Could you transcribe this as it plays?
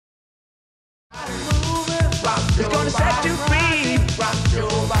It's gonna set you free. Rock your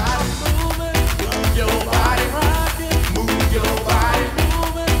body, move your body, move your body,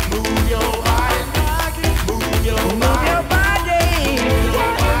 move your body, move your body.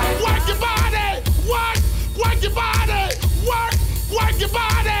 Work your body, work your body, work your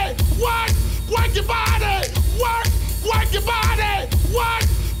body, work your body, work your body,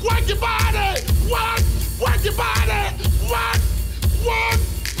 work your body, work your body, work your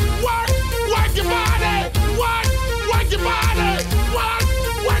body, work your body,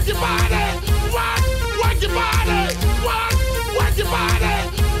 work your body, work your body, work your body,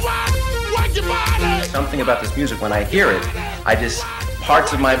 work your body. Something about this music, when I hear it,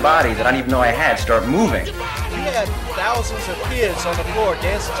 parts of my body that I didn't even know I had start moving. We had thousands of kids on the floor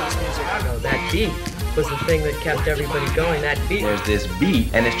dancing to this music. That beat was the thing that kept everybody going, that beat. There's this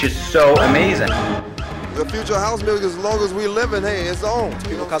beat, and it's just so amazing. The future of house music, as long as we live in, hey, it's on.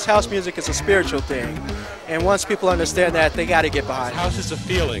 Because house music is a spiritual thing. And once people understand that, they got to get behind it. House is a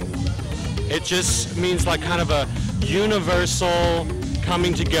feeling. It just means like kind of a universal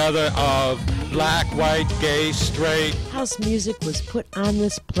coming together of black, white, gay, straight. House music was put on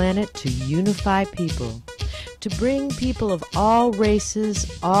this planet to unify people, to bring people of all races,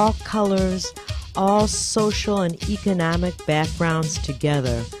 all colors, all social and economic backgrounds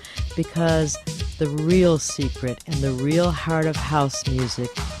together, because the real secret and the real heart of house music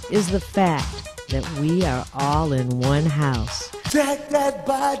is the fact that we are all in one house. Jack that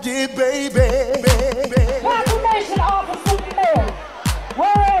body, baby. Confirmation, Officer Mayor.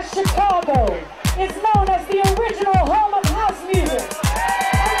 Whereas Chicago is known as the original home of house music,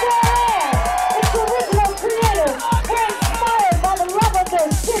 and whereas its original creators were inspired by the love of their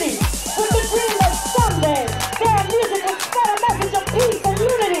city with the dream that someday their music would spread a message of peace and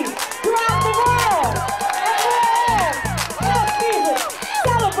unity throughout the world, and whereas house music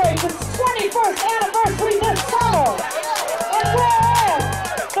celebrates its 21st anniversary this summer, and whereas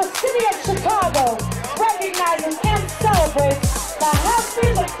the city of Chicago recognizes and celebrates the house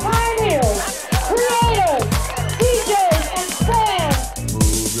music pioneers, creators, DJs, and fans.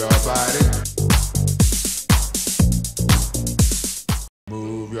 Move your body.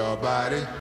 Move your body.